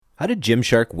How did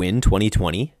Gymshark win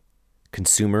 2020?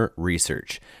 Consumer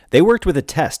research. They worked with a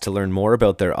test to learn more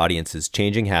about their audience's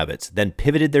changing habits, then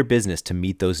pivoted their business to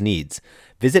meet those needs.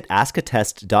 Visit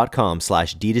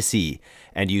askatest.com/D2C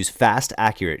and use fast,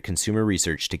 accurate consumer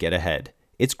research to get ahead.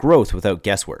 It's growth without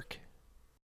guesswork.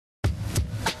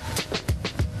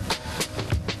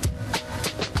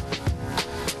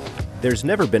 There's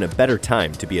never been a better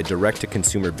time to be a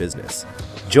direct-to-consumer business.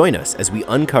 Join us as we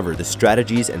uncover the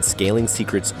strategies and scaling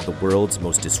secrets of the world's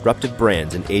most disruptive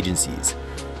brands and agencies.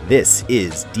 This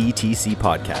is DTC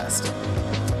Podcast.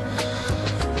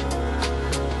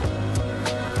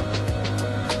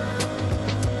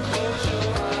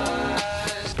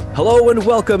 Hello and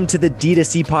welcome to the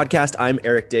D2C Podcast. I'm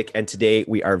Eric Dick, and today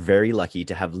we are very lucky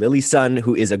to have Lily Sun,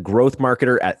 who is a growth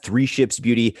marketer at Three Ships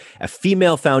Beauty, a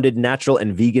female-founded natural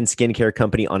and vegan skincare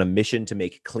company on a mission to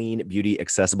make clean beauty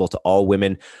accessible to all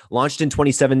women. Launched in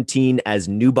 2017 as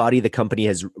New Body, the company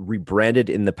has rebranded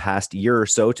in the past year or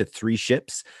so to Three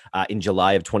Ships in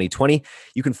July of 2020.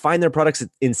 You can find their products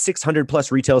in 600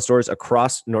 plus retail stores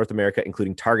across North America,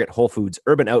 including Target, Whole Foods,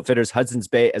 Urban Outfitters, Hudson's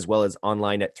Bay, as well as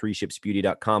online at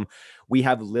threeshipsbeauty.com. We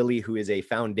have Lily, who is a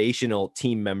foundational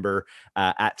team member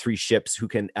at Three Ships, who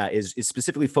is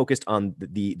specifically focused on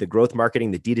the growth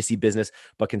marketing, the D2C business,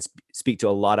 but can speak to a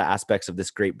lot of aspects of this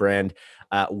great brand.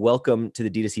 Welcome to the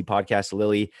D2C Podcast,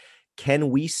 Lily. Can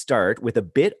we start with a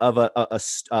bit of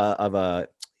a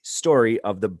story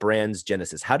of the brand's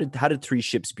genesis? How did Three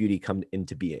Ships Beauty come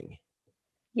into being?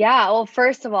 Yeah, well,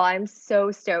 first of all, I'm so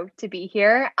stoked to be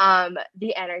here.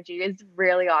 The energy is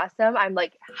really awesome. I'm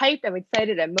like hyped, I'm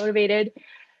excited, I'm motivated.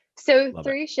 So Love it.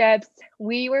 Three Ships,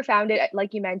 we were founded,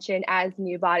 like you mentioned, as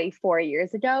New Body 4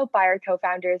 years ago by our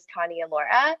co-founders, Connie and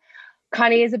Laura.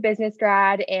 Connie is a business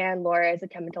grad and Laura is a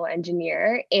chemical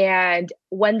engineer. And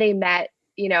when they met,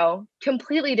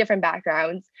 completely different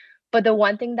backgrounds. But the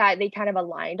one thing that they kind of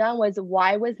aligned on was,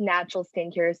 why was natural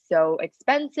skincare so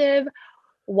expensive?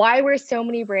 Why were so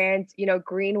many brands,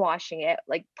 greenwashing it,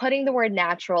 like putting the word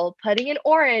natural, putting an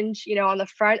orange, on the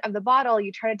front of the bottle,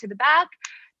 you turn it to the back,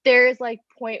 there's like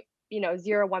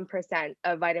 0.01%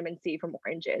 of vitamin C from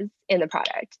oranges in the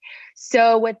product.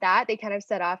 So with that, they kind of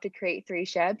set off to create Three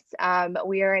Ships.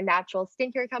 We are a natural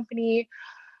skincare company.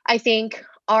 I think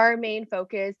our main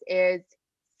focus is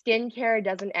skincare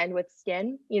doesn't end with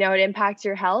skin. It impacts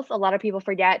your health. A lot of people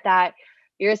forget that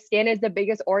your skin is the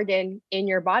biggest organ in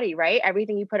your body, right?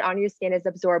 Everything you put on your skin is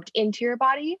absorbed into your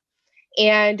body.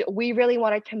 And we really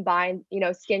want to combine,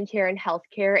 skincare and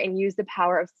healthcare and use the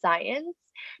power of science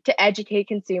to educate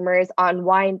consumers on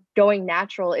why going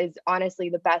natural is honestly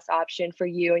the best option for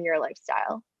you and your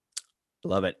lifestyle.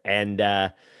 Love it. And,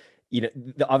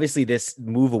 obviously this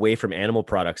move away from animal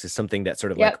products is something that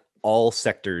sort of like all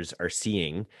sectors are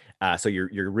seeing. So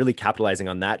you're really capitalizing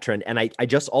on that trend. And I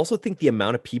just also think the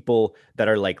amount of people that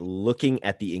are like looking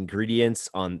at the ingredients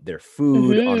on their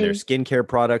food, on their skincare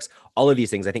products, all of these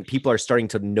things, I think people are starting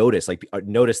to notice that,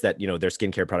 their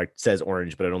skincare product says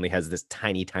orange, but it only has this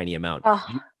tiny, tiny amount. Do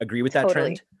you agree with that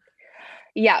trend?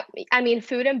 Yeah. I mean,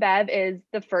 food and bev is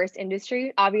the first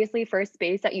industry, obviously first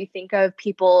space that you think of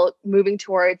people moving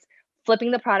towards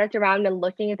flipping the product around and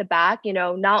looking at the back,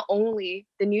 not only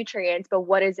the nutrients, but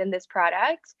what is in this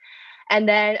product. And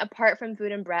then apart from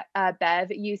food and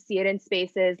bev, you see it in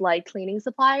spaces like cleaning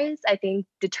supplies. I think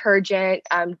detergent,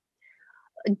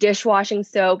 dishwashing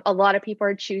soap, a lot of people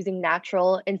are choosing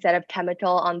natural instead of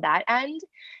chemical on that end.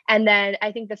 And then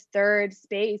I think the third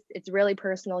space, it's really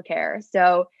personal care.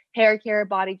 So hair care,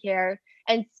 body care,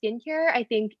 and skincare, I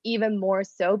think even more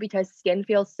so because skin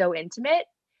feels so intimate.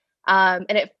 And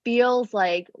it feels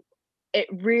like it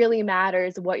really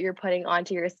matters what you're putting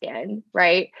onto your skin,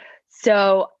 right?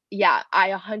 So yeah,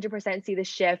 I 100% see the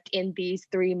shift in these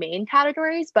three main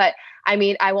categories, but I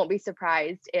mean, I won't be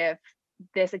surprised if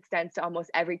this extends to almost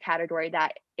every category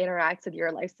that interacts with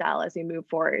your lifestyle as we move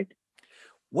forward.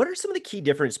 What are some of the key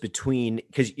differences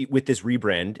because with this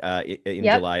rebrand in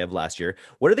July of last year,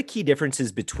 what are the key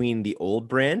differences between the old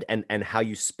brand and how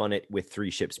you spun it with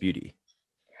Three Ships Beauty?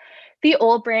 The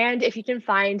old brand, if you can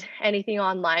find anything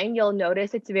online, you'll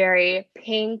notice it's very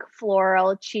pink,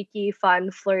 floral, cheeky,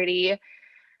 fun, flirty.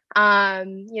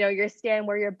 Your skin,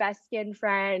 we're your best skin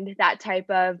friend, that type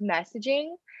of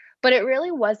messaging. But it really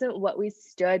wasn't what we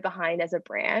stood behind as a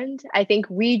brand. I think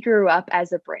we grew up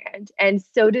as a brand, and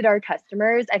so did our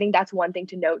customers. I think that's one thing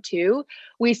to note too.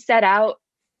 We set out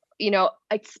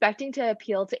expecting to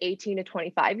appeal to 18 to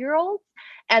 25-year-olds.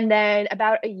 And then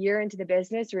about a year into the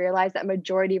business, realized that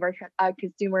majority of our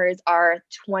consumers are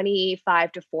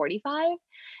 25 to 45.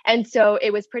 And so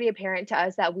it was pretty apparent to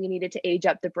us that we needed to age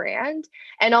up the brand.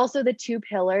 And also the two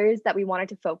pillars that we wanted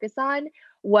to focus on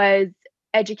was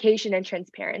education and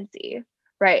transparency,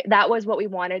 right? That was what we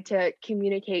wanted to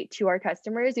communicate to our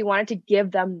customers. We wanted to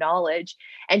give them knowledge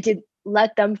and to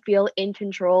let them feel in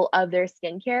control of their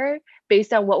skincare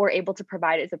based on what we're able to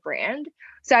provide as a brand.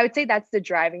 So I would say that's the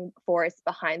driving force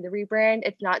behind the rebrand.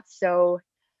 It's not so,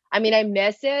 I mean, I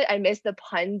miss it. I miss the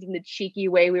puns and the cheeky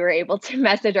way we were able to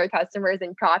message our customers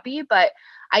and copy. But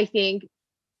I think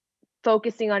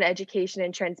focusing on education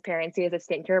and transparency as a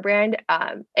skincare brand,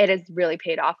 it has really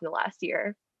paid off in the last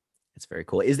year. It's very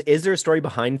cool. Is there a story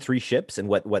behind Three Ships and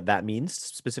what that means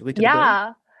specifically to the brand?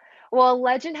 Yeah. Well,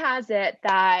 legend has it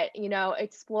that,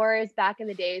 explorers back in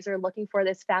the days are looking for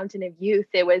this fountain of youth.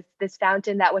 It was this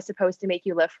fountain that was supposed to make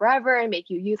you live forever and make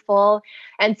you youthful.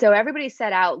 And so everybody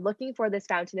set out looking for this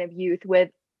fountain of youth with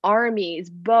armies,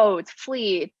 boats,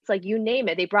 fleets, like you name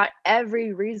it. They brought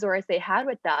every resource they had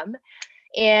with them.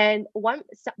 And one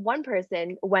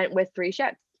person went with three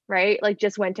ships, right? Like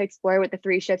just went to explore with the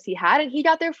three ships he had, and he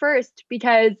got there first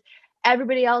because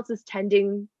everybody else was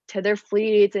tending to their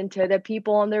fleets and to the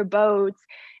people on their boats.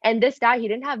 And this guy, he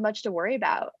didn't have much to worry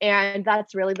about. And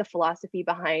that's really the philosophy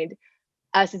behind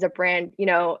us as a brand.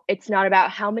 It's not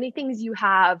about how many things you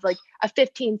have, like a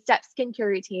 15-step skincare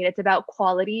routine. It's about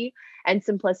quality and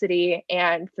simplicity.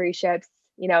 And three ships,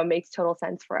 makes total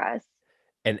sense for us.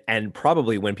 And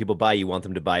probably when people buy, you want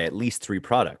them to buy at least 3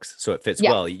 products, so it fits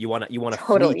Yeah, well. You want a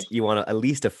totally. fleet. You want at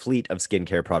least a fleet of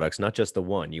skincare products, not just the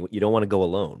one. You don't want to go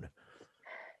alone.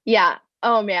 Yeah.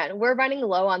 Oh man, we're running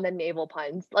low on the naval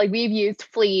puns. Like we've used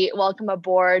fleet, welcome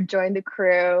aboard, join the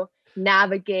crew,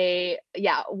 navigate.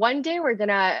 Yeah, one day we're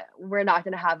not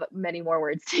gonna have many more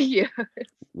words to use.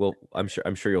 Well, I'm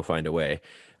sure you'll find a way.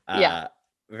 Yeah. Uh,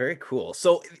 Very cool.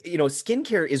 So,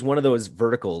 skincare is one of those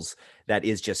verticals that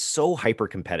is just so hyper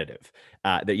competitive.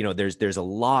 That there's a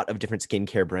lot of different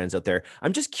skincare brands out there.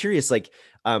 I'm just curious, like,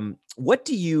 what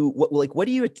do you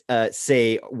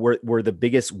say were the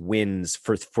biggest wins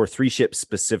for Three Ships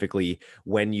specifically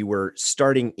when you were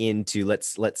starting into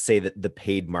let's say that the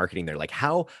paid marketing there? Like,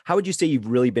 how would you say you've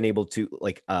really been able to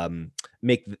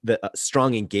make the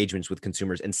strong engagements with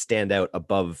consumers and stand out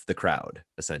above the crowd,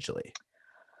 essentially?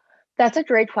 That's a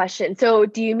great question. So,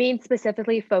 do you mean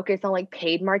specifically focus on like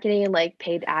paid marketing and like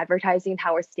paid advertising,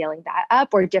 how we're scaling that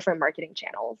up, or different marketing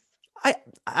channels? I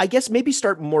I guess maybe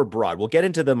start more broad. We'll get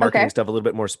into the marketing Okay. stuff a little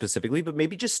bit more specifically, but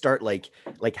maybe just start like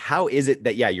how is it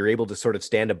that you're able to sort of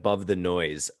stand above the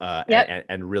noise Yep.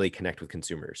 and really connect with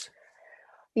consumers?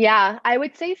 Yeah, I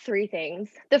would say three things.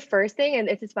 The first thing, and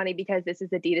this is funny because this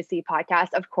is a D2C podcast,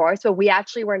 of course, but we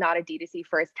actually were not a D2C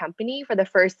first company. For the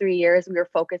first 3 years, we were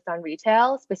focused on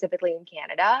retail, specifically in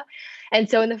Canada. And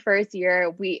so in the first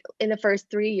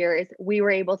 3 years, we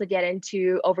were able to get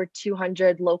into over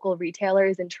 200 local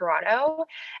retailers in Toronto,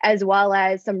 as well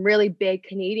as some really big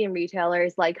Canadian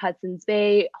retailers like Hudson's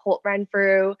Bay, Holt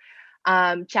Renfrew,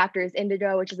 Chapters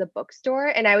Indigo, which is a bookstore.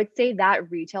 And I would say that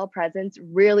retail presence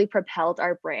really propelled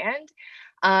our brand.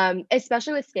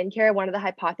 Especially with skincare, one of the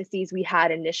hypotheses we had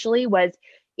initially was,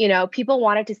 people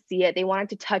wanted to see it, they wanted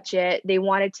to touch it, they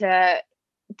wanted to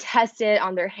test it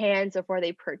on their hands before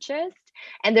they purchased.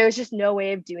 And there was just no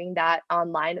way of doing that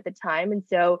online at the time. And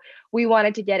so we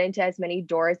wanted to get into as many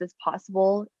doors as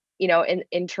possible,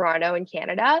 in Toronto and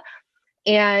Canada.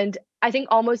 And I think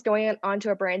almost going onto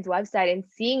a brand's website and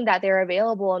seeing that they're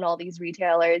available in all these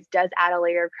retailers does add a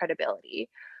layer of credibility.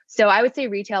 So I would say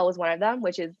retail was one of them,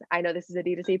 which is, I know this is a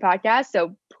D2C podcast,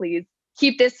 so please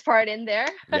keep this part in there.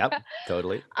 Yep,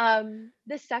 totally.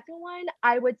 The second one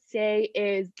I would say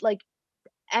is like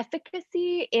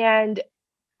efficacy and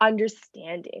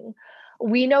understanding.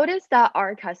 We noticed that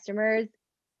our customers,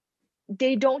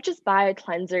 they don't just buy a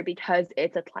cleanser because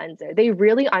it's a cleanser. They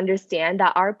really understand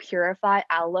that our Purify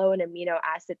Aloe and Amino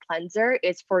Acid Cleanser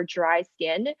is for dry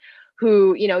skin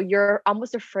who, you're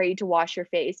almost afraid to wash your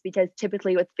face because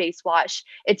typically with face wash,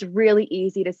 it's really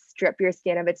easy to strip your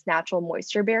skin of its natural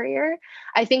moisture barrier.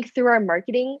 I think through our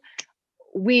marketing,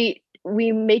 we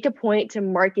make a point to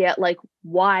market like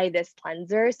why this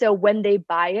cleanser. So when they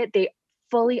buy it, they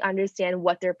fully understand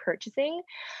what they're purchasing.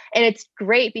 And it's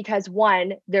great because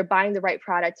one, they're buying the right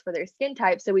products for their skin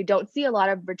type. So we don't see a lot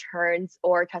of returns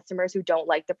or customers who don't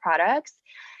like the products.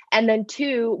 And then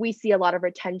two, we see a lot of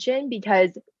retention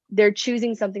because they're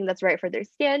choosing something that's right for their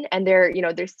skin and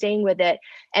they're staying with it.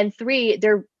 And three,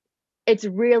 it's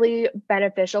really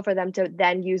beneficial for them to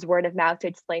then use word of mouth to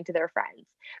explain to their friends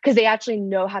because they actually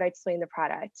know how to explain the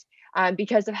product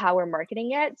because of how we're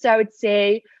marketing it. So I would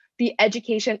say the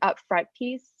education upfront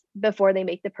piece before they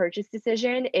make the purchase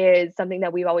decision is something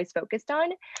that we've always focused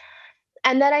on.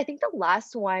 And then I think the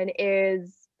last one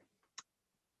is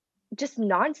just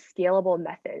non-scalable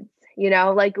methods.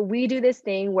 Like we do this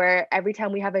thing where every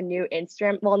time we have a new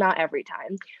Instagram, well, not every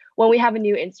time, when we have a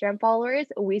new Instagram followers,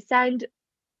 we send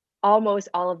almost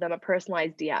all of them a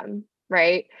personalized DM,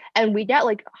 right? And we get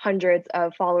like hundreds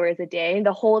of followers a day. And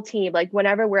the whole team, like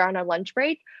whenever we're on a lunch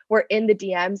break, we're in the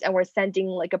DMs and we're sending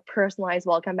like a personalized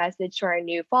welcome message to our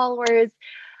new followers.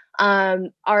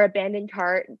 Our abandoned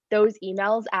cart, those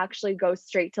emails actually go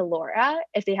straight to Laura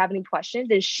if they have any questions,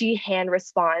 and she hand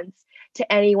responds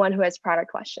to anyone who has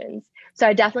product questions. So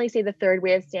I definitely say the third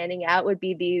way of standing out would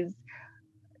be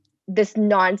this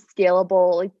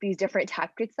non-scalable, like these different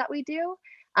tactics that we do.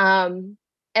 And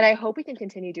I hope we can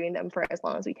continue doing them for as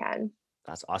long as we can.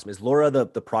 That's awesome. Is Laura the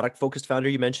product focused founder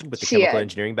you mentioned with the She chemical is.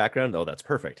 engineering background? Oh, that's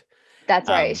perfect. That's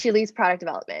right. Um, She leads product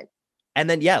development. and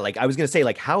then, yeah, like I was going to say,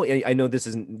 like how, I know this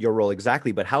isn't your role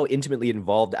exactly, but how intimately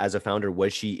involved as a founder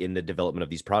was she in the development of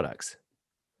these products?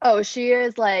 Oh, she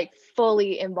is like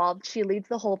fully involved. She leads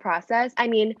the whole process. I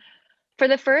mean, for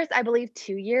the first, I believe,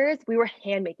 2 years, we were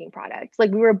hand making products.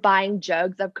 Like we were buying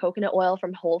jugs of coconut oil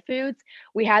from Whole Foods.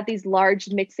 We had these large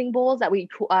mixing bowls that we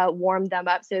warmed them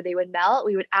up so they would melt.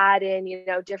 We would add in,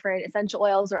 different essential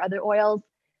oils or other oils,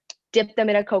 dip them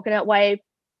in a coconut wipe,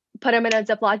 put them in a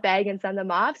Ziploc bag and send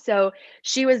them off. So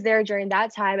she was there during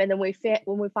that time. And then when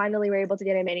we finally were able to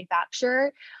get a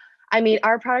manufacturer, I mean,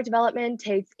 our product development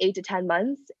takes 8 to 10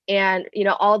 months, and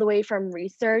all the way from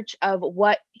research of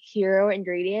what hero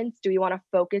ingredients do we want to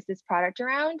focus this product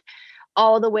around,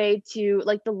 all the way to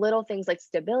like the little things like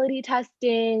stability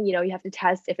testing. You have to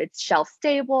test if it's shelf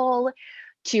stable,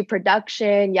 to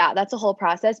production. Yeah, that's a whole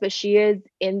process, but she is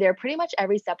in there pretty much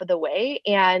every step of the way.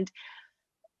 And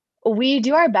we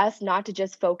do our best not to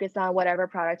just focus on whatever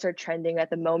products are trending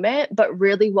at the moment, but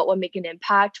really what will make an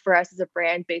impact for us as a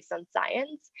brand based on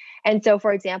science. And so,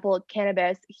 for example,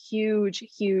 cannabis, huge,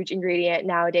 huge ingredient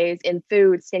nowadays in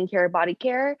food, skincare, body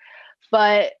care.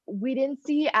 But we didn't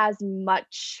see as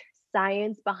much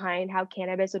science behind how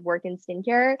cannabis would work in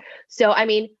skincare. So, I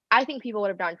mean, I think people would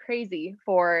have gone crazy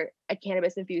for a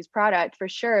cannabis infused product for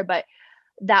sure. But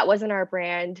that wasn't our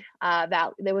brand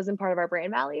that wasn't part of our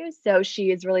brand values. So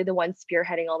she is really the one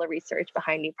spearheading all the research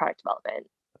behind new product development.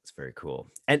 That's very cool.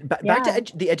 And back to Yeah.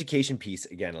 the education piece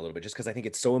again a little bit, just because I think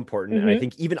it's so important. And I Hmm.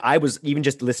 think even I was even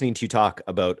just listening to you talk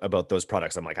about those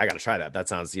products. I'm like, I got to try that. That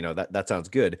sounds, that sounds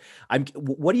good.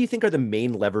 What do you think are the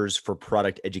main levers for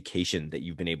product education that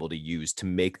you've been able to use to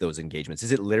make those engagements?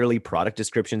 Is it literally product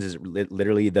descriptions? Is it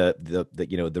literally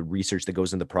the research that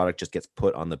goes in the product just gets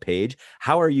put on the page?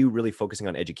 How are you really focusing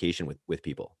on education with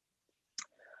people?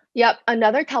 Yep.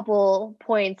 Another couple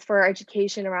points for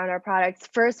education around our products.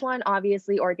 First one,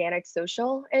 obviously, organic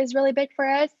social is really big for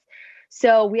us.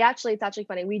 So it's actually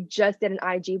funny. We just did an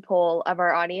IG poll of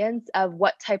our audience of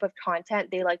what type of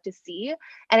content they like to see.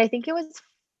 And I think it was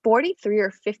 43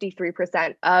 or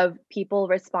 53% of people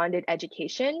responded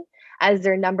education as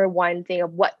their number one thing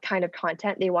of what kind of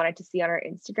content they wanted to see on our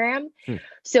Instagram. Hmm.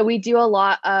 So we do a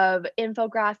lot of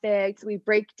infographics. We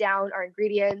break down our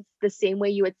ingredients the same way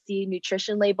you would see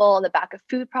nutrition label on the back of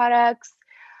food products.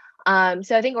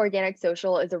 So I think organic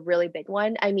social is a really big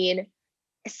one. I mean,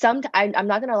 I'm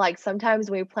not gonna like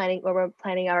sometimes when we're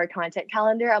planning our content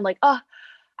calendar, I'm like, oh,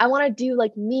 I want to do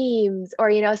like memes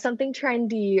or something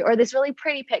trendy or this really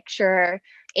pretty picture.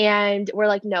 And we're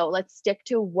like, no, let's stick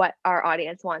to what our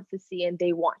audience wants to see, and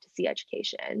they want to see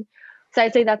education. So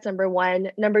I'd say that's number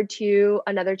one. Number two,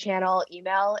 another channel,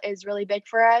 email is really big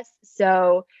for us.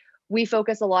 So we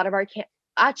focus a lot of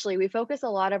we focus a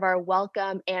lot of our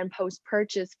welcome and post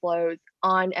purchase flows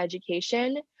on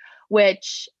education,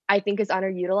 which I think is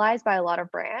underutilized by a lot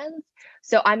of brands.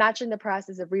 So I'm actually in the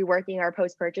process of reworking our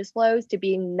post purchase flows to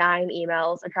being 9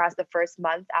 emails across the first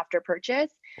month after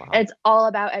purchase. Wow. And it's all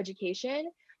about education.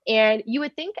 And you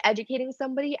would think educating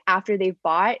somebody after they've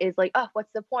bought is like, oh, what's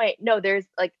the point? No, there's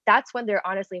like, that's when they're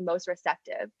honestly most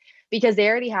receptive because they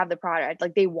already have the product.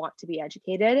 Like they want to be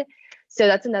educated. So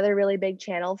that's another really big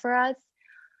channel for us.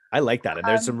 I like that. And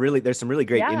there's some really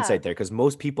great Yeah. insight there because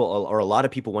most people or a lot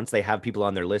of people, once they have people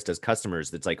on their list as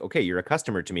customers, it's like, okay, you're a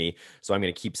customer to me. So I'm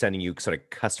going to keep sending you sort of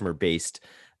customer based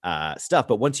stuff.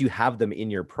 But once you have them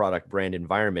in your product brand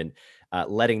environment,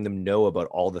 letting them know about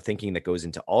all the thinking that goes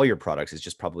into all your products is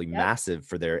just probably Yep. massive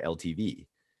for their LTV.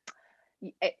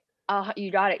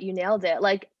 You got it. You nailed it.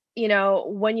 Like,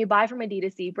 when you buy from a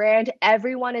D2C brand,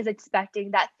 everyone is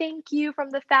expecting that thank you from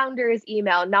the founders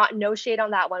email. Not no shade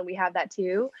on that one. We have that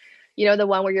too. The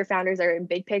one where your founders are in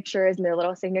big pictures and their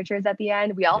little signatures at the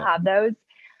end. We all Yep. have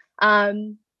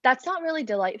those. That's not really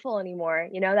delightful anymore.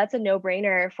 That's a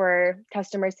no-brainer for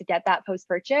customers to get that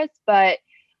post-purchase. But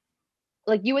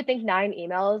like you would think 9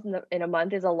 emails in a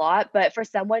month is a lot, but for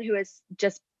someone who is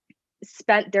just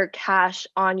spent their cash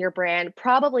on your brand,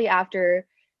 probably after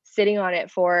sitting on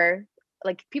it for,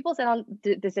 like, people sit on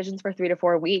decisions for 3 to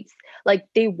 4 weeks. Like,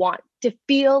 they want to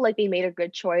feel like they made a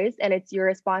good choice, and it's your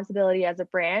responsibility as a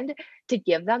brand to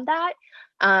give them that.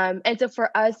 And so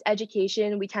for us,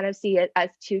 education, we kind of see it as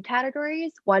two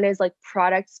categories. One is like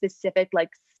product specific, like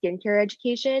skincare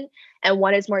education, and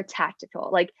one is more tactical.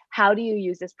 Like, how do you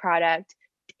use this product?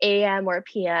 AM or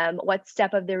PM? What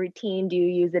step of the routine do you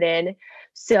use it in?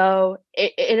 So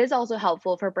it is also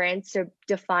helpful for brands to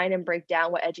define and break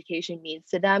down what education means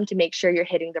to them to make sure you're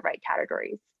hitting the right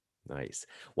categories. Nice.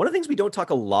 One of the things we don't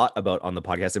talk a lot about on the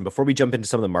podcast, and before we jump into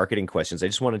some of the marketing questions, I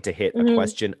just wanted to hit a Mm-hmm.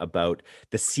 question about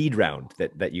the seed round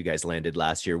that you guys landed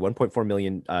last year, $1.4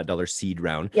 million seed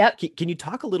round. Yep. Can you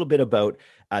talk a little bit about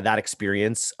that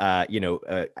experience?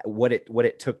 What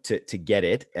it took to get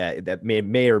it, that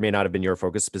may or may not have been your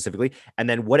focus specifically, and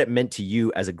then what it meant to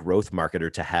you as a growth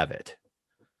marketer to have it.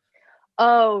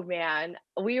 Oh man,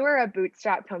 we were a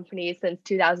bootstrap company since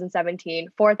 2017,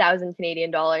 4,000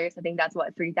 Canadian dollars. I think that's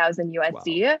what, 3,000 Wow.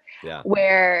 USD, Yeah.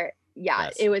 where yeah,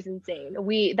 Yes. it was insane.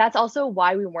 That's also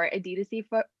why we weren't a D2C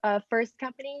first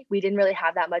company. We didn't really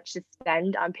have that much to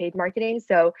spend on paid marketing.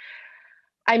 So,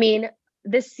 I mean,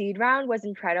 this seed round was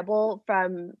incredible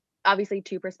from obviously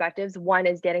two perspectives. One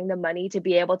is getting the money to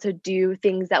be able to do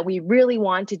things that we really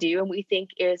want to do and we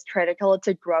think is critical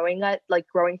to growing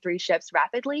Three Ships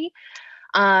rapidly.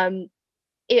 um,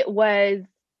 it was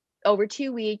over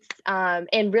 2 weeks,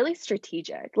 and really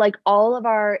strategic. Like, all of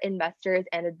our investors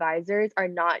and advisors are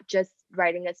not just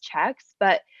writing us checks,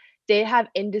 but they have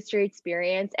industry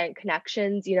experience and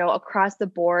connections, across the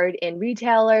board in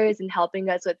retailers and helping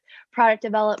us with product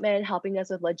development, helping us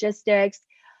with logistics.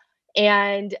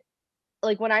 And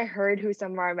like, when I heard who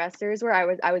some of our investors were,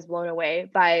 I was blown away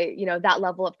by, that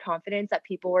level of confidence that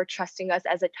people were trusting us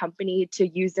as a company to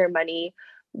use their money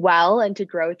well and to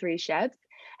grow Three Ships.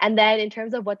 And then in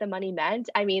terms of what the money meant,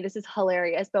 I mean, this is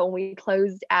hilarious, but when we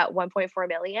closed at 1.4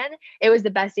 million, it was the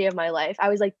best day of my life. I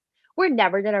was like, we're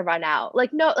never going to run out.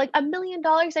 Like, no, like $1 million.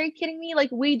 Are you kidding me?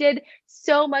 Like, we did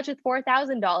so much with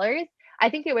 $4,000. I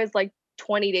think it was like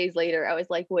 20 days later. I was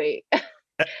like, wait,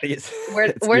 It's where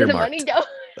did the money earmarked. go?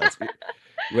 That's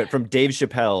went from Dave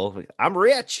Chappelle, I'm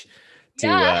rich, to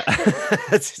Yeah.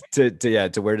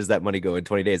 to where does that money go in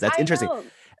 20 days? That's I interesting. know.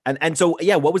 And so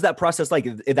yeah, what was that process like?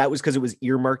 That was because it was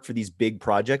earmarked for these big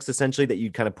projects essentially that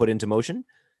you kind of put into motion?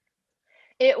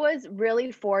 It was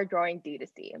really for growing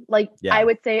D2C. Like, I Yeah.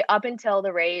 would say up until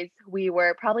the raise, we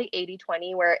were probably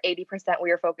 80/20, where 80% we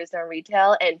were focused on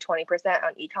retail and 20%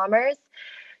 on e-commerce.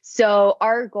 So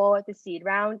our goal at the seed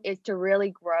round is to really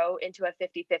grow into a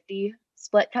 50/50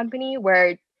 split company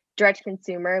where direct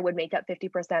consumer would make up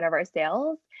 50% of our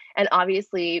sales. And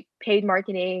obviously paid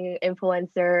marketing,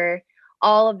 influencer,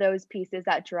 all of those pieces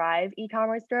that drive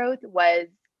e-commerce growth was,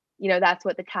 that's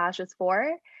what the cash was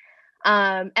for.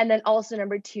 And then also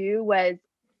number two was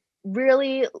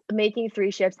really making Three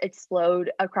Ships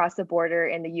explode across the border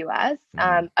in the US.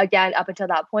 Mhm. Again, up until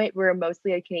that point, we were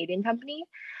mostly a Canadian company,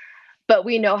 but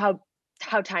we know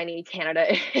how tiny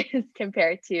Canada is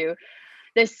compared to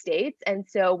the States. And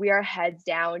so we are heads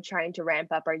down trying to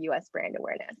ramp up our US brand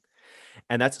awareness.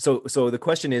 And that's so the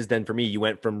question is then for me, you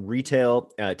went from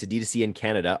retail to D2C in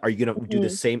Canada. Are you going to do the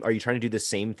Mhm. same? Are you trying to do the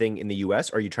same thing in the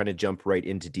US? Or are you trying to jump right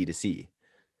into D2C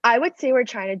I would say we're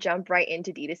trying to jump right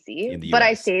into D2C, in the but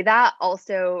I US? say that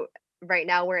also right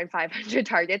now we're in 500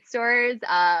 Target stores,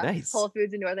 Nice. Whole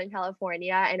Foods in Northern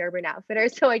California, and Urban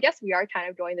Outfitters. So I guess we are kind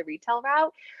of going the retail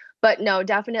route. But no,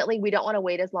 definitely we don't want to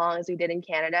wait as long as we did in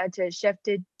Canada to shift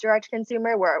to direct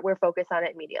consumer. We're focused on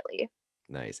it immediately.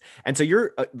 Nice. And so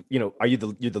are you're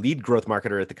the lead growth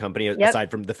marketer at the company Yep.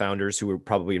 aside from the founders who were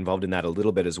probably involved in that a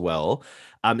little bit as well.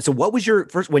 So what was your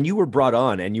first when you were brought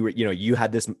on and you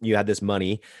had this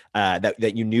money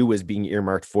that you knew was being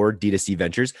earmarked for D2C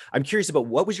ventures. I'm curious about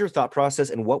what was your thought process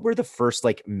and what were the first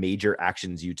like major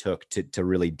actions you took to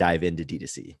really dive into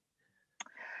D2C?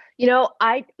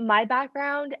 My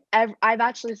background, I've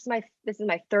actually this is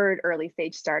my third early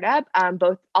stage startup.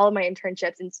 Both all of my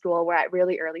internships in school were at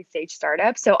really early stage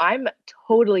startups, so I'm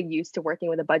totally used to working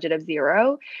with a budget of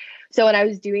zero. So when I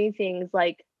was doing things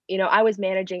like, I was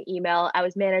managing email, I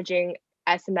was managing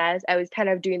SMS, I was kind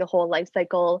of doing the whole life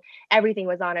cycle. Everything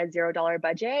was on a $0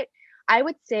 budget. I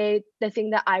would say the thing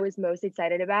that I was most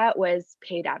excited about was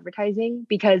paid advertising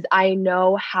because I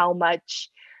know how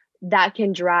much that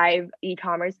can drive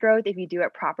e-commerce growth if you do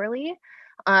it properly.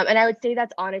 And I would say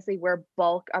that's honestly where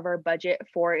bulk of our budget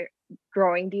for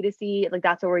growing D2C, like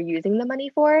that's what we're using the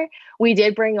money for. We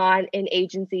did bring on an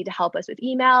agency to help us with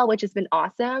email, which has been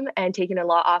awesome and taken a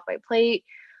lot off my plate.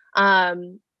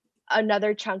 Um,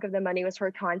 another chunk of the money was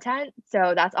for content.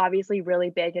 So that's obviously really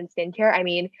big in skincare. I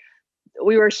mean,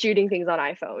 we were shooting things on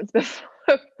iPhones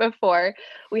before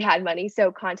we had money.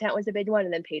 So content was a big one,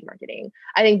 and then paid marketing.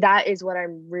 I think that is what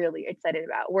I'm really excited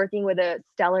about. Working with a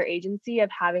stellar agency of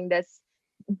having this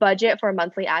budget for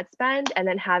monthly ad spend, and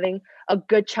then having a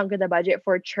good chunk of the budget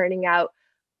for churning out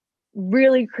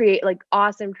really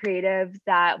awesome creatives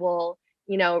that will,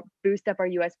 boost up our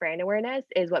US brand awareness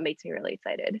is what makes me really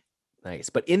excited. Nice.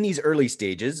 But in these early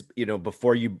stages,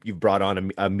 before you've brought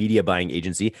on a media buying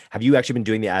agency, have you actually been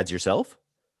doing the ads yourself?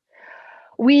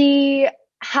 We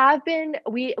have been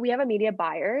we have a media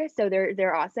buyer, so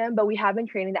they're awesome, but we have been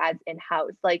creating the ads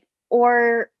in-house,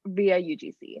 or via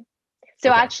UGC. So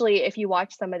Okay. actually, if you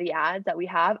watch some of the ads that we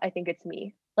have, I think it's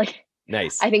me.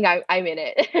 Nice. I think I'm in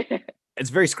it. It's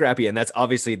very scrappy, and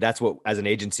that's what, as an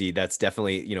agency, that's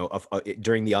definitely,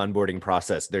 during the onboarding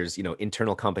process, there's,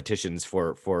 internal competitions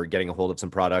for getting a hold of some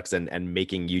products and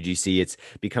making UGC. It's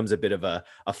becomes a bit of a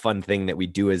fun thing that we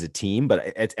do as a team,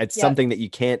 but it's Yep. something that you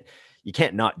can't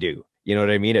not do. You know what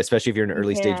I mean? Especially if you're an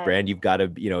early stage brand, you've got to,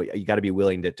 you got to be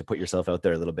willing to put yourself out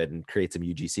there a little bit and create some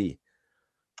UGC.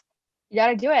 You got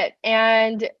to do it.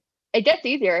 And it gets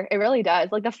easier. It really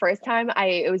does. Like the first time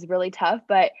it was really tough,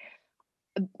 but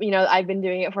I've been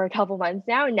doing it for a couple months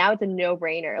now, and now it's a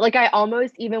no-brainer. Like I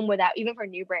almost, even for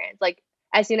new brands, like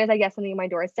as soon as I get something in my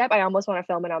doorstep, I almost want to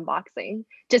film an unboxing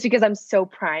just because I'm so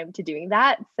primed to doing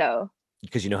that. So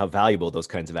because you know how valuable those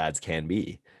kinds of ads can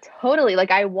be. totally.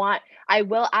 I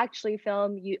will actually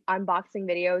film unboxing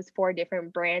videos for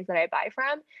different brands that I buy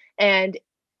from, and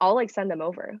I'll send them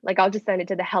over. I'll just send it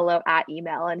to the hello at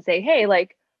email and say, hey,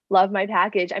 love my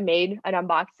package. I made an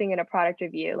unboxing and a product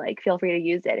review. Feel free to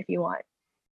use it if you want.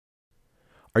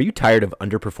 Are you tired of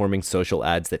underperforming social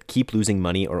ads that keep losing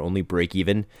money or only break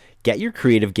even? Get your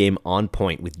creative game on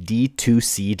point with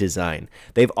D2C Design.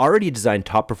 They've already designed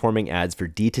top performing ads for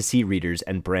D2C readers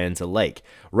and brands alike.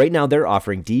 Right now, they're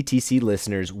offering DTC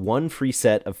listeners one free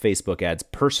set of Facebook ads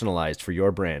personalized for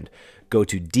your brand. Go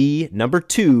to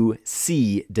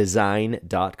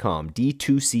D2Cdesign.com,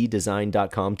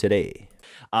 D2Cdesign.com today.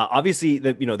 Obviously,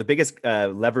 the biggest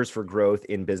levers for growth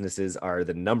in businesses are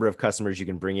the number of customers you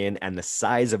can bring in and the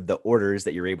size of the orders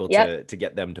that you're able to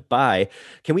get them to buy.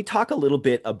 Can we talk a little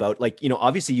bit about,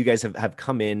 obviously you guys have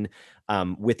come in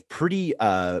with pretty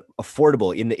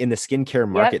affordable in the skincare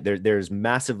market. There's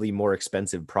massively more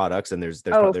expensive products, and there's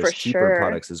cheaper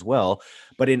products as well.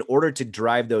 But in order to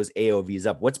drive those AOVs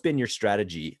up, what's been your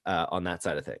strategy on that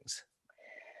side of things?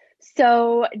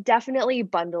 So definitely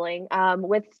bundling.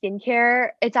 With skincare,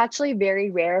 it's actually very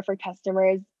rare for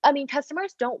customers. I mean,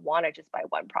 customers don't want to just buy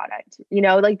one product,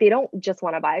 they don't just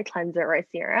want to buy a cleanser or a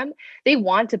serum. They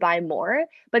want to buy more,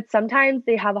 but sometimes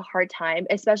they have a hard time,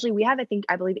 especially we have,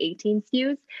 I believe 18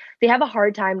 SKUs. They have a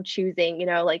hard time choosing,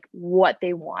 what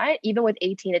they want. Even with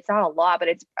 18, it's not a lot, but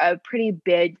it's a pretty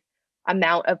big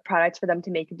amount of products for them to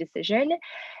make a decision.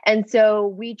 And so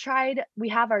we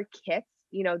have our kits,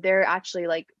 they're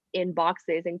actually in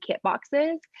boxes and kit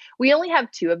boxes. We only have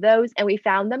 2 of those, and we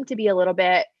found them to be a little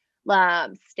bit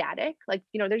static.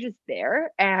 They're just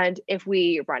there, and if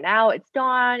we run out, it's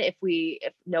gone. If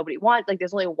nobody wants,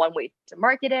 there's only one way to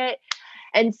market it.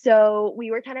 And so we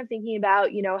were kind of thinking about,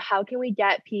 how can we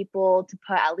get people to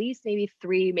put at least maybe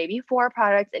 3, maybe 4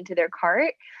 products into their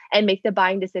cart and make the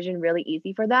buying decision really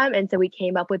easy for them. And so we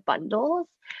came up with bundles.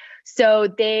 So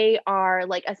they are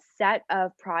a set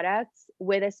of products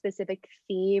with a specific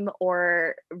theme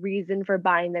or reason for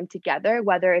buying them together,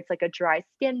 whether it's a dry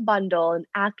skin bundle, an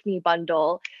acne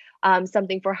bundle,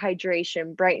 something for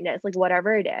hydration, brightness,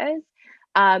 whatever it is.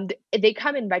 They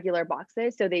come in regular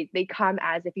boxes, so they come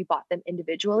as if you bought them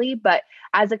individually. But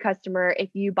as a customer, if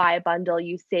you buy a bundle,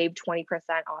 you save 20%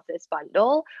 off this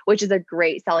bundle, which is a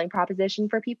great selling proposition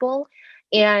for people.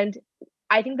 And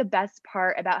I think the best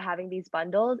part about having these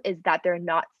bundles is that they're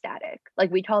not static.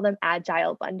 We call them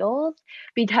agile bundles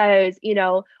because,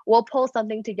 we'll pull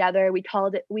something together. We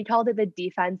called it the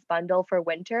defense bundle for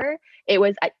winter. It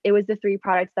was the 3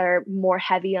 products that are more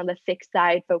heavy on the thick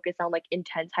side, focused on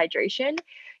intense hydration.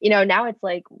 Now it's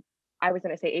I was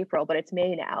going to say April, but it's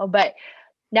May now. But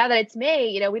now that it's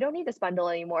May, we don't need this bundle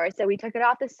anymore. So we took it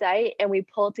off the site and we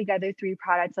pulled together 3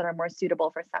 products that are more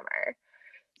suitable for summer.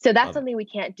 So that's something we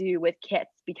can't do with kits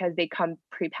because they come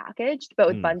prepackaged, but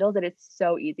with bundles, it is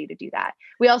so easy to do that.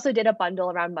 We also did a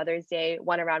bundle around Mother's Day,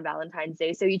 one around Valentine's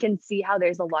Day. So you can see how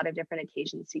there's a lot of different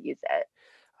occasions to use it.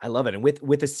 I love it. And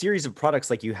with a series of products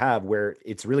like you have where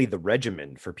it's really the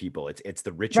regimen for people. It's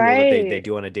the ritual that they Right.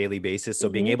 do on a daily basis. So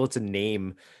being Hmm. able to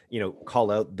name,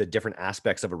 call out the different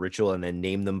aspects of a ritual and then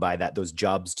name them by those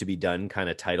jobs to be done kind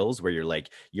of titles where you're like,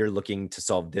 you're looking to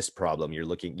solve this problem. You're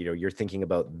looking, you're thinking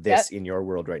about this Yep. in your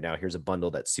world right now. Here's a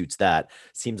bundle that suits that.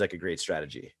 Seems like a great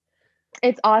strategy.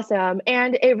 It's awesome.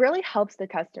 And it really helps the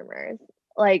customers.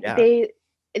 Like Yeah.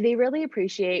 they really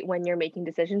appreciate when you're making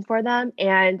decisions for them.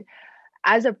 And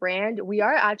as a brand, we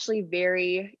are actually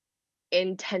very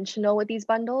intentional with these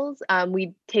bundles.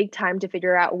 We take time to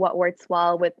figure out what works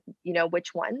well with,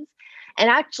 which ones.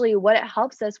 And actually, what it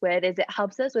helps us with is it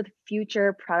helps us with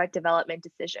future product development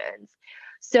decisions.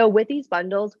 So with these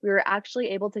bundles, we were actually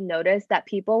able to notice that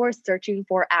people were searching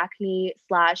for acne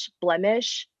slash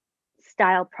blemish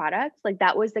style products. Like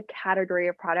that was the category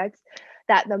of products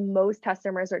that the most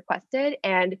customers requested.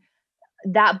 And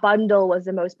that bundle was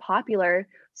the most popular.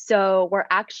 So we're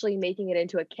actually making it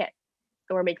into a kit.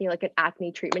 So we're making like an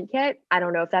acne treatment kit. I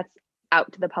don't know if that's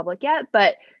out to the public yet,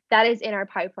 but that is in our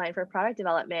pipeline for product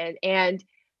development. And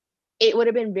it would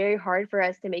have been very hard for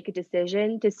us to make a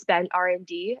decision to spend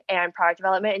R&D and product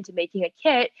development into making a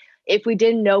kit if we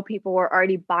didn't know people were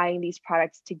already buying these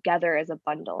products together as a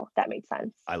bundle. If that makes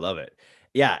sense. I love it.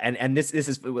 Yeah, and this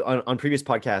is on previous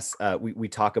podcasts. We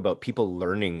talk about people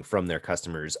learning from their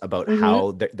customers about Mm-hmm.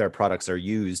 how their products are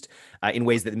used in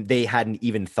ways that they hadn't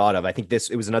even thought of. I think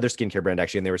it was another skincare brand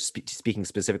actually, and they were speaking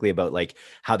specifically about like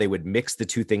how they would mix the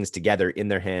two things together in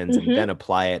their hands and Mm-hmm. then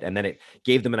apply it, and then it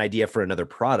gave them an idea for another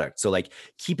product. So like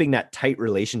keeping that tight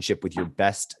relationship with your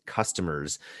best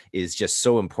customers is just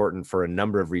so important for a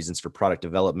number of reasons for product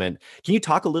development. Can you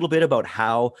talk a little bit about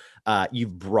how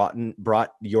you've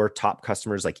brought your top customers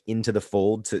like into the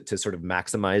fold to sort of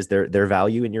maximize their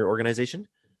value in your organization?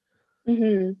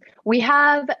 Mm-hmm. We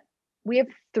have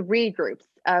three groups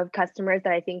of customers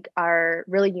that I think are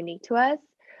really unique to us.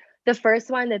 The first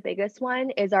one, the biggest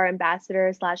one, is our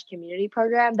ambassador slash community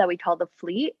program that we call the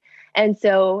Fleet. And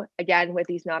so, again, with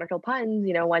these nautical puns,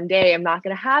 one day I'm not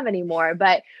going to have anymore.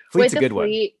 But Fleet's with a the good one.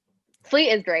 Fleet, Fleet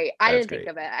is great. I That's didn't think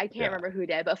great. of it. I can't Yeah. remember who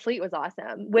did, but Fleet was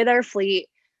awesome. With our Fleet,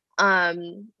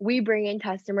 we bring in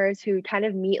customers who kind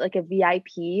of meet like a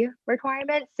VIP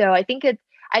requirement. So I think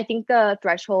the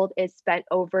threshold is spent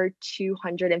over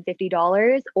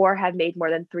 $250 or have made more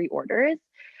than 3 orders.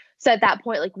 So at that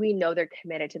point, like we know they're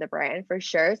committed to the brand for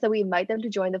sure. So we invite them to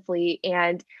join the Fleet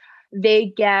and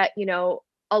they get,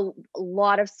 a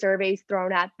lot of surveys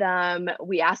thrown at them.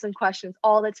 We ask them questions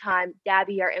all the time.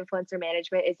 Gabby, our influencer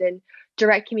management, is in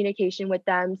direct communication with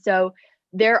them. So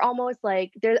they're almost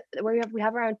like we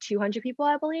have around 200 people,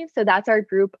 I believe. So that's our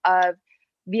group of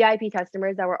VIP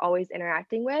customers that we're always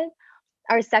interacting with.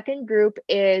 Our second group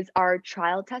is our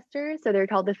trial testers. So they're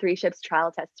called the Three Ships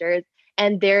trial testers.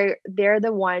 And they're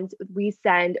the ones we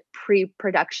send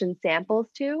pre-production samples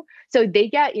to. So they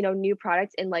get, new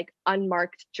products in like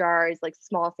unmarked jars, like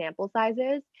small sample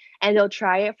sizes, and they'll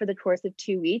try it for the course of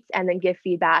 2 weeks and then give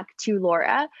feedback to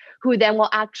Laura, who then will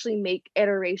actually make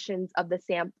iterations of the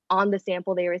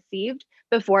sample they received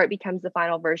before it becomes the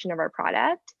final version of our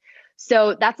product.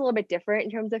 So that's a little bit different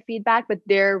in terms of feedback, but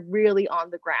they're really on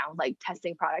the ground, like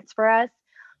testing products for us.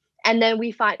 And then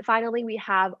finally we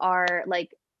have our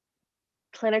like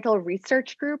clinical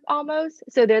research group almost.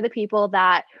 So they're the people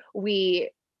that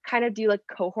we kind of do like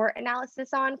cohort analysis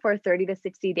on for 30 to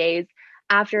 60 days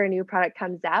after a new product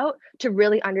comes out to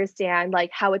really understand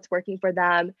like how it's working for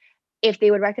them, if they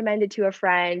would recommend it to a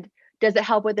friend, does it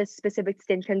help with the specific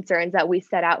skin concerns that we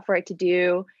set out for it to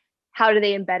do, how do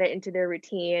they embed it into their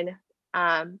routine,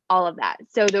 all of that.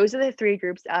 So those are the three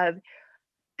groups of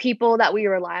people that we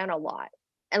rely on a lot.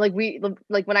 And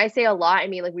like when I say a lot, I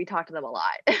mean like we talk to them a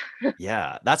lot.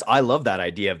 Yeah, I love that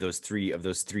idea of those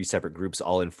three separate groups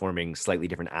all informing slightly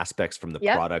different aspects from the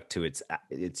Yep. product to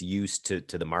its use to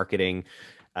the marketing.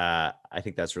 I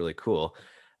think that's really cool.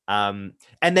 And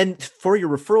then for your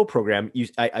referral program,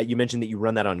 you mentioned that you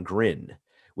run that on Grin,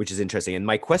 which is interesting. And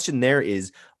my question there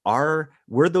is,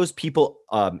 were those people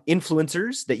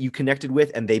influencers that you connected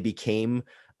with and they became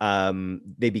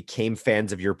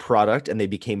fans of your product and they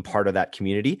became part of that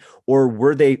community,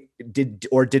 or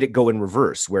did it go in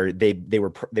reverse where they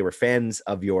were fans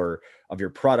of your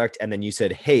product and then you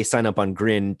said, hey, sign up on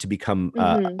Grin to become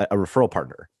Hmm. a referral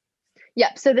partner?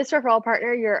 Yep. So this referral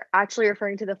partner, you're actually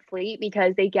referring to the Fleet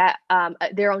because they get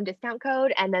their own discount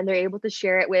code and then they're able to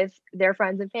share it with their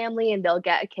friends and family and they'll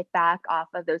get a kickback off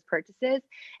of those purchases.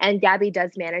 And Gabby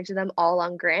does manage them all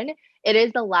on Grin. It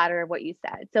is the latter of what you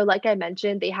said. So like I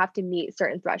mentioned, they have to meet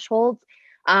certain thresholds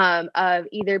of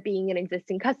either being an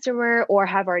existing customer or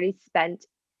have already spent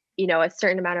a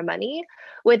certain amount of money.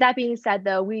 With that being said,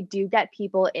 though, we do get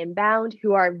people inbound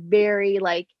who are very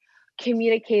like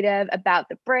communicative about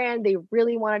the brand. They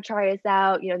really want to try us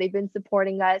out. They've been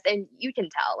supporting us, and you can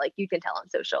tell on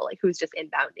social, like who's just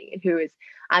inbounding and who is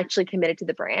actually committed to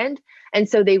the brand. And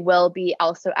so they will be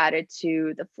also added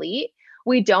to the fleet.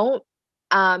 We don't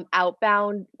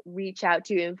outbound reach out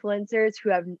to influencers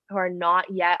who are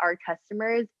not yet our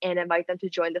customers and invite them to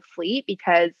join the fleet,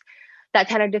 because that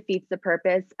kind of defeats the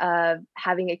purpose of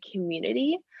having a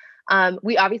community.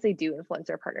 We obviously do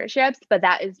influencer partnerships, but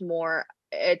that is more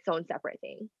its own separate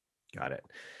thing. Got it.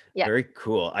 Yeah. Very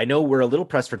cool. I know we're a little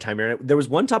pressed for time here. There was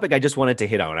one topic I just wanted to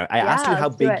hit on. I asked you how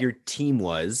big your team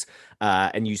was,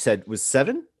 and you said was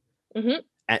 7?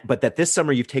 Mm-hmm. But that this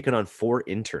summer you've taken on 4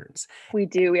 interns. We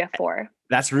do. We have 4.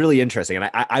 That's really interesting. And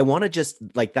I want to just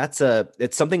like,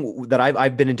 it's something that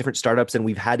I've been in different startups and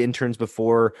we've had interns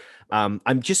before. I'm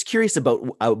just curious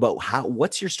about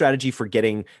what's your strategy for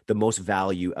getting the most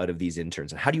value out of these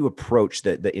interns, and how do you approach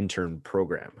the intern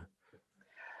program?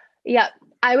 Yeah,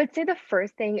 I would say the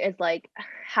first thing is like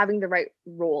having the right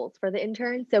roles for the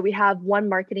intern. So we have 1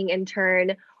 marketing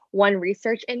intern, 1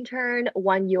 research intern,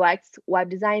 1 UX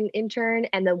web design intern,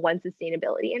 and then 1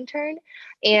 sustainability intern.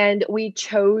 And we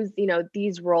chose,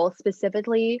 these roles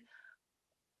specifically.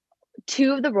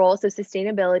 2 of the roles, so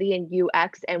sustainability and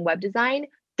UX and web design,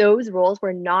 those roles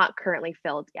were not currently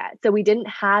filled yet. So we didn't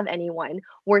have anyone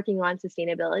working on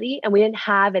sustainability, and we didn't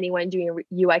have anyone doing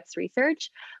UX research.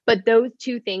 But those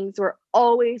 2 things were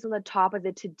always on the top of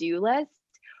the to-do list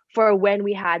for when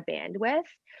we had bandwidth.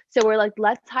 So we're like,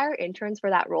 let's hire interns for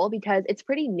that role, because it's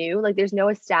pretty new. Like there's no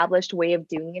established way of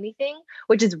doing anything,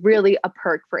 which is really a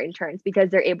perk for interns, because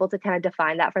they're able to kind of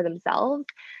define that for themselves.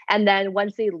 And then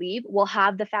once they leave, we'll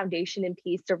have the foundation in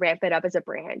piece to ramp it up as a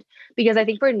brand. Because I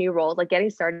think for new roles, like getting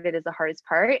started is the hardest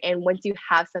part. And once you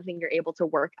have something, you're able to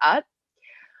work up.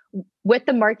 With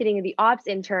the marketing and the ops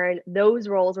intern, those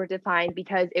roles were defined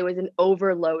because it was an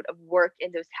overload of work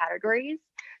in those categories.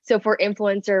 So for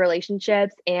influencer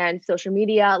relationships and social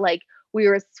media, like we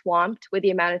were swamped with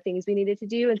the amount of things we needed to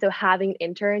do. And so having an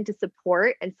intern to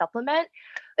support and supplement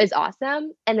is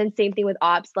awesome. And then same thing with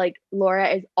ops, like Laura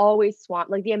is always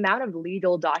swamped. Like the amount of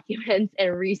legal documents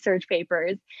and research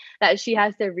papers that she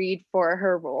has to read for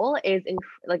her role is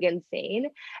insane.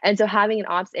 And so having an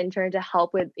ops intern to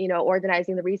help with,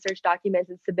 organizing the research documents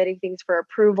and submitting things for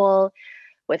approval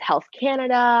with Health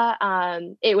Canada,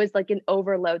 it was like an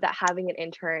overload that having an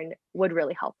intern would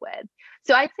really help with.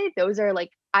 So I'd say those are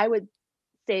like, I would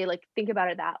say like, think about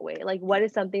it that way. Like what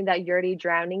is something that you're already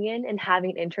drowning in, and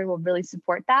having an intern will really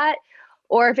support that.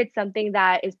 Or if it's something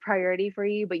that is priority for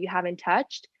you, but you haven't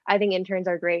touched, I think interns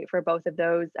are great for both of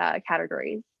those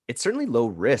categories. It's certainly low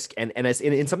risk. And as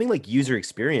in something like user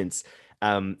experience,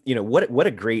 what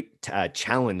a great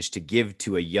challenge to give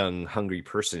to a young, hungry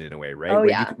person in a way, right?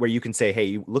 Oh, where you can say,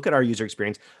 hey, look at our user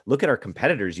experience, look at our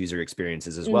competitors' user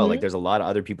experiences as well. Like there's a lot of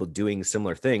other people doing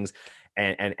similar things,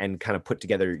 and kind of put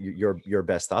together your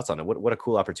best thoughts on it. What a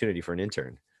cool opportunity for an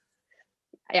intern.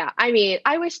 Yeah, I mean,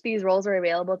 I wish these roles were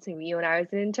available to me when I was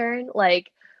an intern.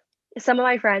 Like some of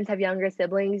my friends have younger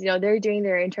siblings, they're doing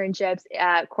their internships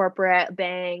at corporate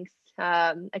banks,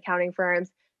 accounting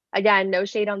firms. Again, no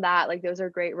shade on that. Like those are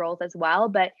great roles as well,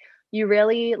 but you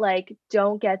really like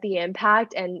don't get the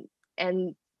impact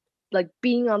and like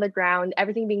being on the ground,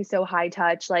 everything being so high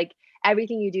touch, like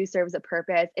everything you do serves a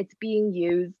purpose. It's being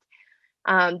used.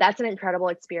 That's an incredible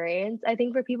experience, I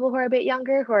think, for people who are a bit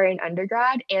younger, who are in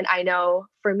undergrad. And I know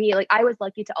for me, like I was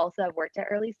lucky to also have worked at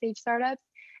early stage startups.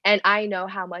 And I know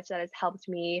how much that has helped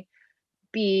me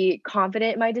be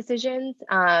confident in my decisions.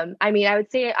 I mean, I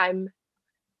would say I'm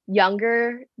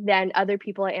younger than other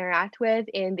people I interact with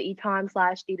in the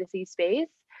ecom/D2C space,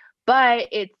 but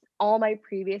it's all my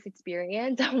previous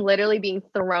experience. I'm literally being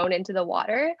thrown into the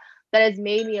water that has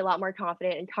made me a lot more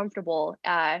confident and comfortable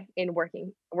in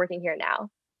working here now.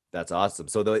 That's awesome.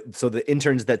 So the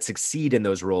interns that succeed in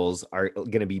those roles are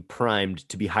going to be primed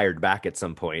to be hired back at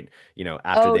some point,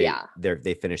 after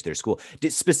they finish their school.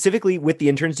 Specifically with the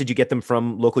interns, did you get them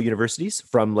from local universities,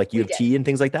 from like U of T and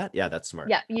things like that? Yeah, that's smart.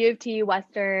 Yeah, U of T,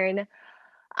 Western.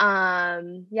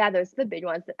 Yeah, those are the big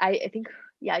ones. I think,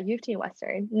 yeah, U of T and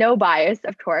Western. No bias,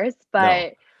 of course,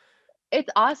 but it's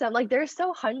awesome. Like they're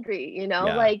so hungry,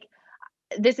 like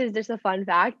this is just a fun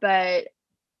fact, but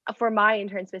for my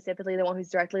intern specifically, the one who's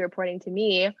directly reporting to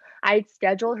me, I'd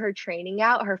scheduled her training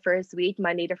out her first week,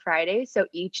 Monday to Friday. So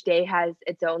each day has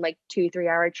its own like 2-3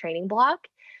 hour training block.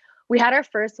 We had our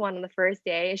first one on the first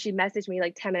day, and she messaged me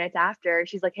like 10 minutes after.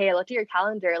 She's like, hey, I looked at your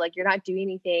calendar. Like you're not doing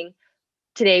anything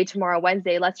today, tomorrow,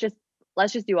 Wednesday. Let's just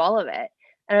do all of it.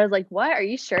 And I was like, what? Are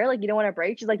you sure? Like, you don't want to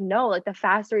break? She's like, no, like the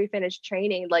faster we finish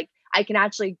training, like I can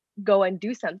actually go and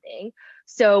do something.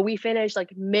 So we finished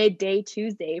like midday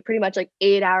Tuesday, pretty much like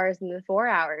 8 hours in the 4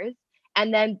 hours.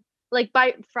 And then like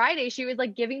by Friday, she was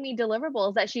like giving me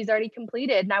deliverables that she's already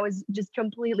completed. And I was just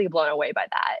completely blown away by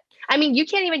that. I mean, you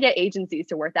can't even get agencies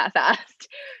to work that fast.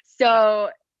 So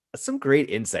That's some great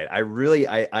insight. I really,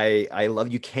 I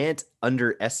love, you can't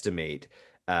underestimate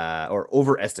or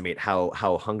overestimate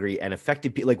how hungry and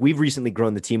effective like we've recently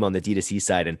grown the team on the D2C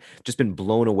side and just been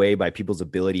blown away by people's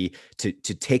ability to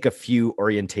take a few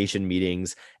orientation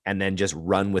meetings and then just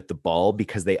run with the ball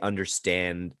because they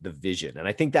understand the vision. And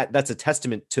I think that that's a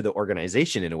testament to the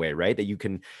organization in a way, right? That you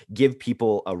can give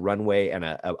people a runway and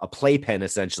a playpen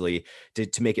essentially to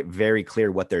make it very clear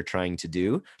what they're trying to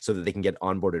do so that they can get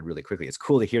onboarded really quickly. It's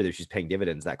cool to hear that she's paying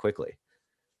dividends that quickly.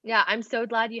 yeah, I'm so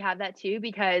glad you have that too,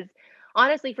 because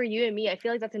honestly, for you and me, I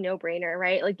feel like that's a no-brainer,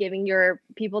 right? Like giving your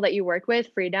people that you work with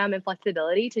freedom and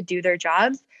flexibility to do their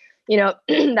jobs.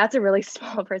 That's a really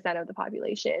small percent of the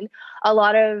population. A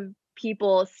lot of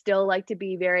people still like to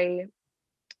be very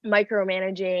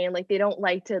micromanaging, like they don't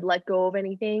like to let go of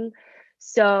anything.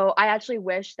 So I actually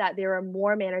wish that there were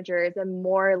more managers and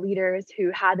more leaders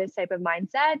who had this type of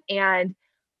mindset. And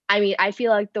I mean, I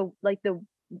feel like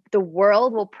the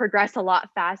world will progress a lot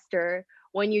faster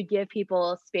when you give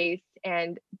people space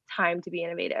and time to be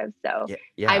innovative. So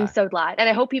Yeah, I'm yeah. so glad. And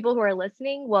I hope people who are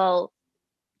listening will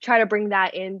try to bring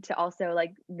that into also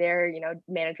like their,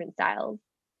 management styles.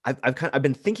 I've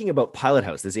been thinking about Pilot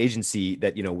House, this agency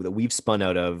that that we've spun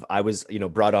out of. I was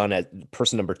brought on at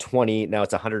person number 20. Now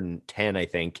it's 110, I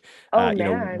think. Oh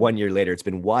One man. year later, it's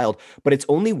been wild, but it's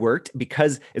only worked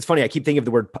because it's funny. I keep thinking of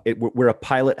the word. We're a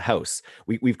pilot house.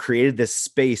 We've created this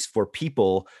space for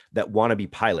people that want to be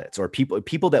pilots or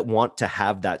people that want to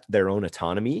have that their own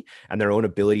autonomy and their own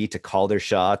ability to call their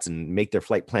shots and make their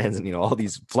flight plans and all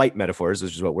these flight metaphors,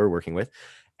 which is what we're working with.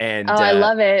 Oh, And I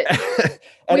love it.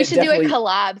 and We it should do a definitely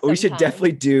collab we should sometime.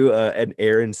 definitely do an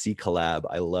air and sea collab.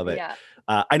 I love it. Yeah.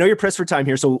 I know you're pressed for time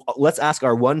here, so let's ask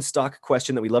our one stock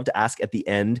question that we love to ask at the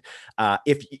end.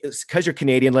 If because you're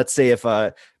Canadian, let's say if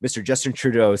Mr. Justin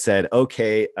Trudeau said,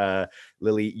 "Okay,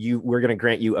 Lily, we're going to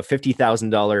grant you a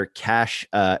 $50,000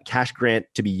 cash grant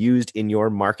to be used in your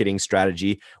marketing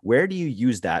strategy," where do you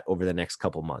use that over the next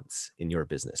couple months in your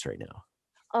business right now?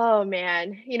 Oh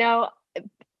man.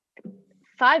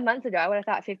 5 months ago, I would have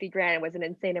thought 50 grand was an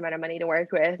insane amount of money to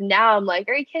work with. Now I'm like,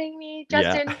 are you kidding me, Yeah.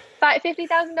 Justin?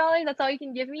 $50,000? That's all you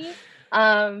can give me?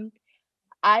 Um,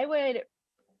 I would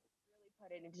really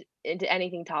put it into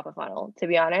anything top of funnel, to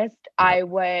be honest. Yep. I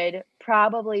would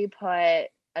probably put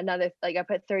I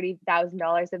put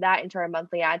 $30,000 of that into our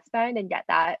monthly ad spend and get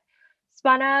that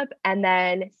spun up, and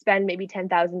then spend maybe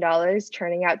 $10,000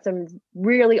 churning out some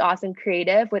really awesome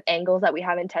creative with angles that we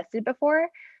haven't tested before.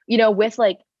 With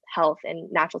like health and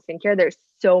natural skincare, there's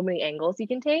so many angles you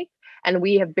can take, and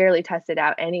we have barely tested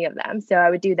out any of them. So I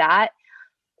would do that.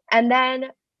 And then,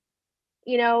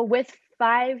 with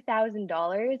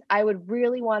 $5,000, I would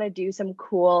really want to do some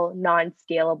cool, non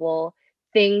scalable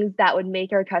things that would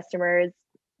make our customers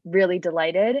really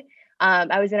delighted.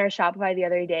 I was in our Shopify the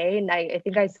other day, and I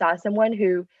think I saw someone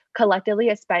who collectively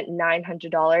has spent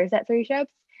 $900 at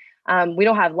 3Ships. We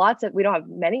don't have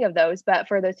many of those, but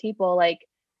for those people, like,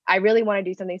 I really want to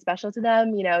do something special to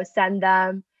them, send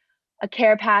them a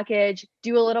care package,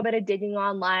 do a little bit of digging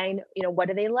online, what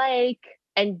do they like,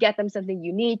 and get them something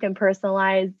unique and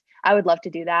personalized. I would love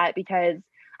to do that because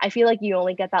I feel like you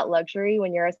only get that luxury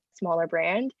when you're a smaller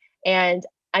brand. And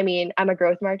I mean, I'm a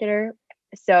growth marketer,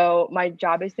 so my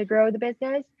job is to grow the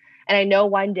business. And I know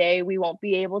one day we won't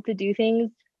be able to do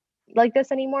things like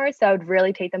this anymore. So I would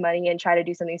really take the money and try to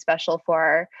do something special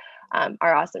for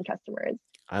our awesome customers.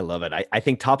 I love it. I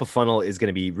think top of funnel is going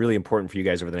to be really important for you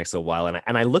guys over the next little while.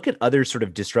 And I look at other sort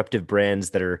of disruptive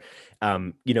brands that are,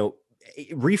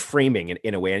 reframing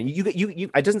in a way. And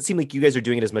it doesn't seem like you guys are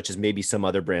doing it as much as maybe some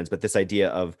other brands, but this idea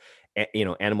of,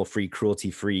 animal free, cruelty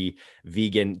free,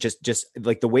 vegan, just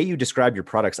like the way you describe your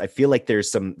products, I feel like there's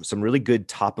some really good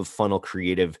top of funnel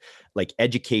creative, like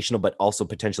educational, but also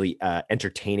potentially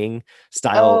entertaining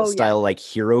Oh, yes. style, like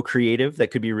hero creative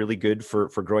that could be really good for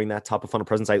growing that top of funnel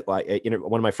presence.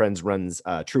 One of my friends runs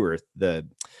True Earth, the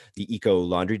eco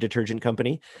laundry detergent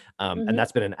company, and Hmm.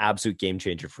 that's been an absolute game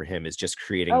changer for him. Is just Oh,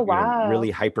 creating wow.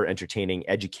 really hyper entertaining,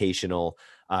 educational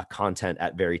content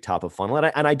at very top of funnel.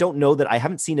 And I don't know that I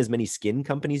haven't seen as many skin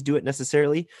companies do it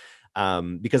necessarily.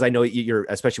 Because I know you're,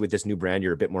 especially with this new brand,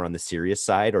 you're a bit more on the serious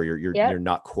side, or you're Yep.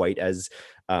 not quite as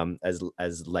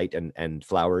light and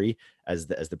flowery as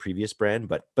the previous brand,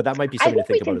 but that might be I something to think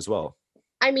we think about can as well.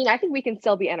 I mean, I think we can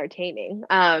still be entertaining.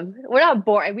 We're not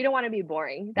boring. We don't want to be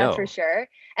boring, that's for No. sure.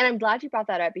 And I'm glad you brought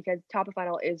that up because top of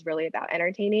funnel is really about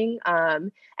entertaining.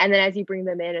 And then as you bring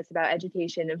them in, it's about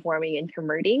education, informing, and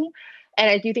converting. And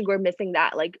I do think we're missing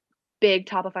that like big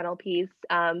top of funnel piece.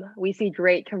 We see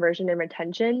great conversion and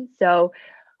retention. So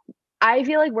I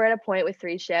feel like we're at a point with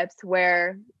Three Ships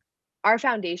where our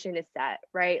foundation is set,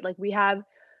 right? Like we have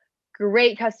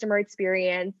great customer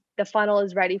experience. The funnel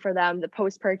is ready for them. The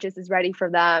post purchase is ready for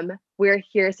them. We're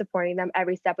here supporting them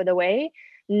every step of the way.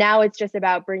 Now it's just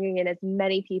about bringing in as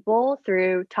many people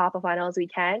through top of funnel as we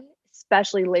can,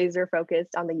 especially laser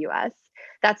focused on the US.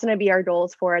 That's going to be our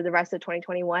goals for the rest of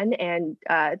 2021 and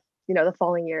the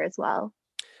following year as well.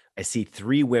 I see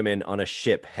three women on a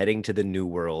ship heading to the new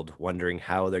world, wondering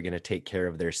how they're going to take care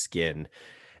of their skin.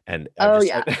 And I'm Oh just,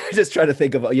 yeah. just trying to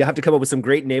think of, you have to come up with some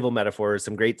great naval metaphors,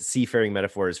 some great seafaring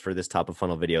metaphors for this top of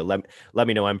funnel video. Let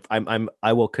me know.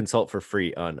 I will consult for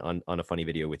free on a funny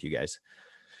video with you guys.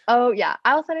 Oh yeah.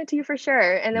 I'll send it to you for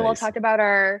sure. And then we'll Nice. talk about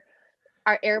our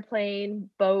airplane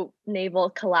boat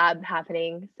naval collab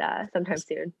happening sometime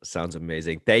soon. Sounds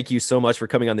amazing. Thank you so much for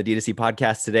coming on the D2C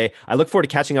podcast today. I look forward to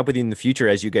catching up with you in the future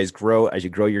as you guys grow, as you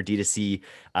grow your D2C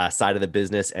side of the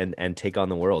business and take on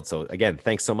the world. So again,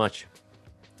 thanks so much.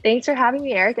 Thanks for having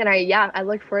me, Eric. And I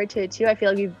look forward to it too. I feel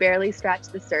like we've barely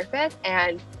scratched the surface,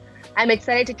 and I'm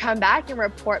excited to come back and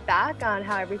report back on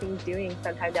how everything's doing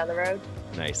sometime down the road.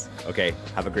 Nice. Okay.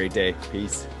 Have a great day.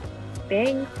 Peace.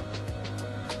 Thanks.